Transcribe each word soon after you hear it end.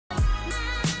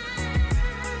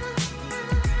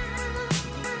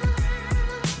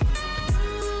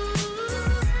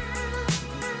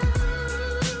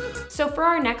for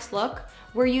our next look,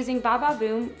 we're using Va Va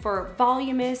Voom for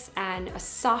voluminous and a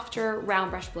softer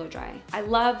round brush blow dry. I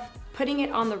love putting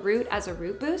it on the root as a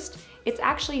root boost. It's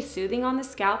actually soothing on the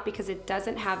scalp because it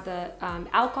doesn't have the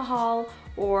alcohol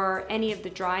or any of the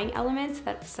drying elements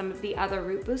that some of the other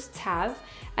root boosts have.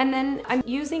 And then I'm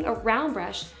using a round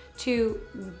brush to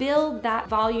build that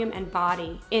volume and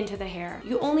body into the hair.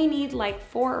 You only need like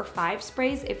 4 or 5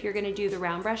 sprays if you're gonna do the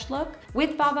round brush look.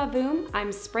 With Va Va Voom,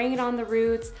 I'm spraying it on the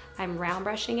roots, I'm round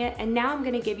brushing it, and now I'm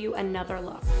gonna give you another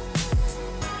look.